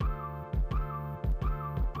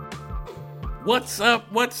What's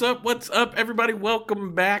up? What's up? What's up, everybody?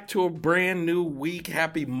 Welcome back to a brand new week.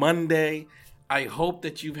 Happy Monday. I hope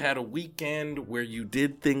that you've had a weekend where you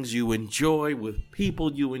did things you enjoy with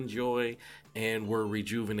people you enjoy and were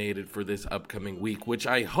rejuvenated for this upcoming week, which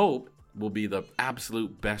I hope will be the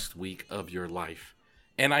absolute best week of your life.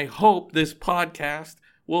 And I hope this podcast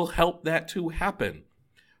will help that to happen.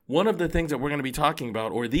 One of the things that we're going to be talking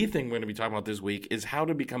about, or the thing we're going to be talking about this week, is how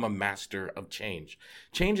to become a master of change.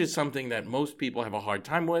 Change is something that most people have a hard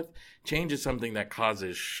time with. Change is something that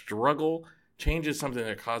causes struggle. Change is something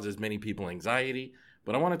that causes many people anxiety.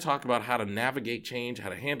 But I want to talk about how to navigate change, how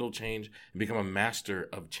to handle change, and become a master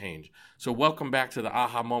of change. So welcome back to the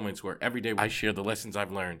Aha Moments, where every day I share the lessons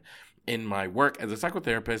I've learned in my work as a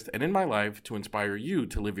psychotherapist and in my life to inspire you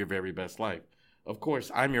to live your very best life. Of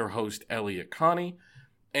course, I'm your host, Elliot Connie.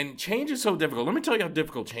 And change is so difficult. Let me tell you how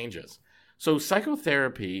difficult change is. So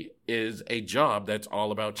psychotherapy is a job that's all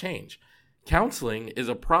about change. Counseling is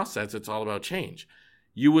a process that's all about change.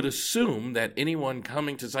 You would assume that anyone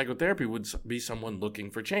coming to psychotherapy would be someone looking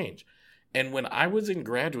for change. And when I was in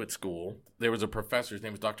graduate school, there was a professor, his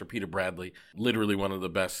name was Dr. Peter Bradley, literally one of the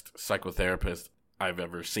best psychotherapists I've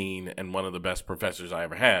ever seen and one of the best professors I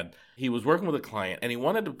ever had. He was working with a client and he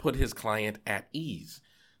wanted to put his client at ease.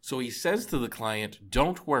 So he says to the client,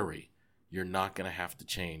 don't worry, you're not going to have to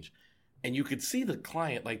change. And you could see the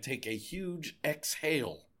client take a huge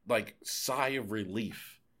exhale, sigh of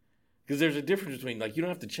relief. Because there's a difference between you don't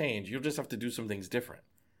have to change, you'll just have to do some things different.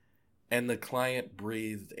 And the client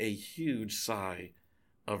breathed a huge sigh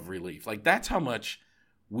of relief. That's how much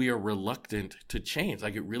we are reluctant to change.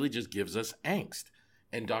 It really just gives us angst.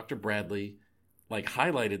 And Dr. Bradley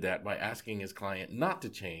highlighted that by asking his client not to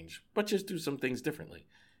change, but just do some things differently.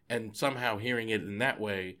 And somehow hearing it in that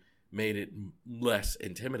way made it less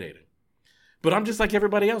intimidating. But I'm just like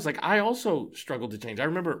everybody else. I also struggled to change. I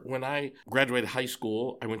remember when I graduated high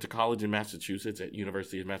school, I went to college in Massachusetts at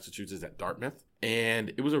University of Massachusetts at Dartmouth. And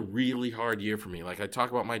it was a really hard year for me. I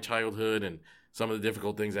talk about my childhood and some of the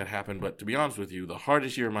difficult things that happened. But to be honest with you, the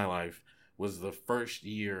hardest year of my life was the first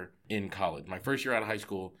year in college. My first year out of high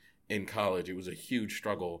school in college, it was a huge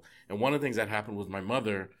struggle. And one of the things that happened was my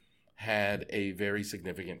mother had a very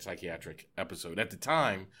significant psychiatric episode. At the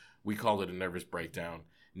time, we called it a nervous breakdown.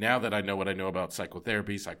 Now that I know what I know about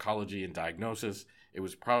psychotherapy, psychology, and diagnosis, it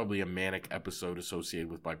was probably a manic episode associated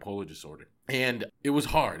with bipolar disorder. And it was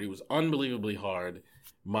hard. It was unbelievably hard.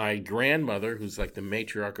 My grandmother, who's the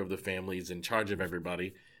matriarch of the family, is in charge of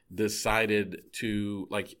everybody, decided to,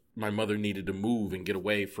 my mother needed to move and get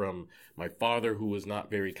away from my father, who was not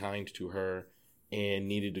very kind to her, and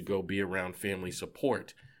needed to go be around family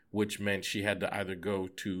support, which meant she had to either go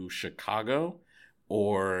to Chicago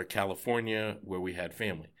or California, where we had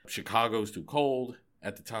family. Chicago's too cold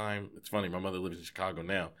at the time. It's funny, my mother lives in Chicago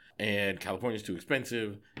now. And California's too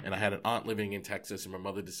expensive. And I had an aunt living in Texas, and my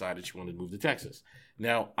mother decided she wanted to move to Texas.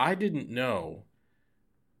 Now, I didn't know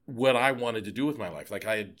what I wanted to do with my life.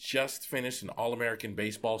 I had just finished an All-American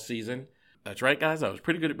baseball season. That's right, guys. I was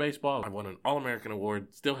pretty good at baseball. I won an All-American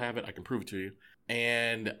award. Still have it. I can prove it to you.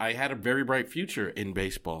 And I had a very bright future in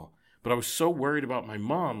baseball. But I was so worried about my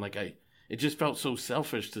mom. It just felt so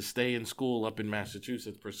selfish to stay in school up in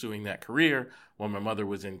Massachusetts pursuing that career while my mother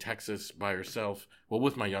was in Texas by herself. Well,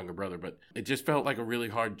 with my younger brother. But it just felt like a really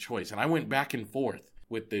hard choice. And I went back and forth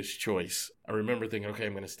with this choice. I remember thinking, okay,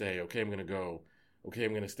 I'm going to stay. Okay, I'm going to go. Okay,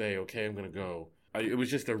 I'm going to stay. Okay, I'm going to go. It was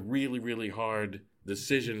just a really, really hard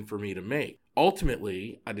decision for me to make.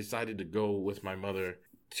 Ultimately, I decided to go with my mother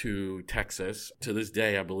to Texas. To this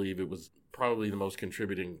day, I believe it was probably the most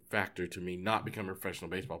contributing factor to me not becoming a professional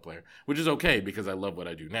baseball player, which is okay because I love what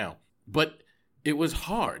I do now. But it was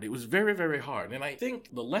hard. It was very, very hard. And I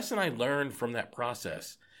think the lesson I learned from that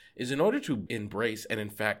process is in order to embrace and, in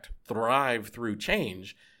fact, thrive through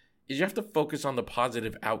change, is you have to focus on the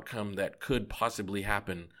positive outcome that could possibly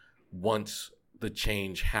happen once the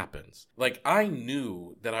change happens. I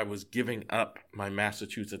knew that I was giving up my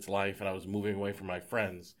Massachusetts life and I was moving away from my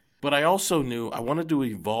friends, but I also knew I wanted to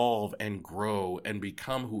evolve and grow and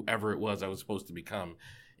become whoever it was I was supposed to become.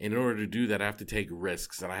 In order to do that, I have to take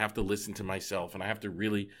risks and I have to listen to myself and I have to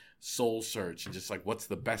really soul search and just what's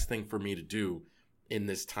the best thing for me to do in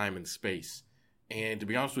this time and space. And to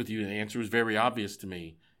be honest with you, the answer was very obvious to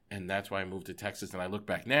me. And that's why I moved to Texas. And I look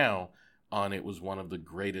back now on it was one of the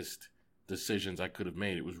greatest decisions I could have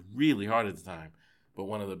made. It was really hard at the time, but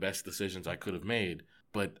one of the best decisions I could have made.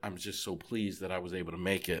 But I'm just so pleased that I was able to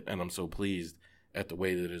make it. And I'm so pleased at the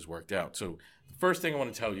way that it has worked out. So the first thing I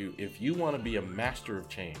want to tell you, if you want to be a master of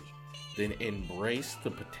change, then embrace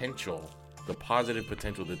the potential, the positive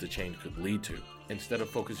potential that the change could lead to. Instead of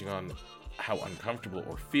focusing on how uncomfortable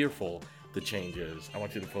or fearful the change is. I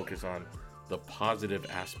want you to focus on the positive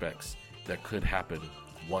aspects that could happen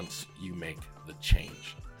once you make the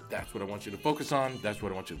change. That's what I want you to focus on. That's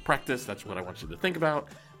what I want you to practice. That's what I want you to think about.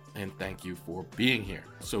 And thank you for being here.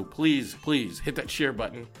 So please hit that share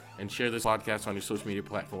button and share this podcast on your social media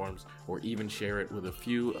platforms, or even share it with a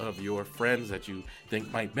few of your friends that you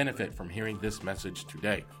think might benefit from hearing this message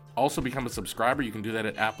today. Also become a subscriber. You can do that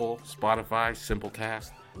at Apple, Spotify,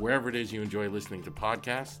 Simplecast, wherever it is you enjoy listening to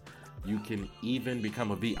podcasts. You can even become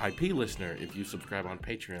a VIP listener if you subscribe on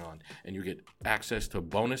Patreon, and you get access to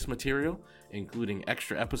bonus material, including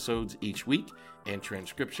extra episodes each week and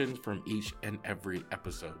transcriptions from each and every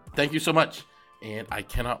episode. Thank you so much, and I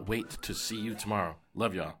cannot wait to see you tomorrow.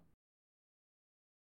 Love y'all.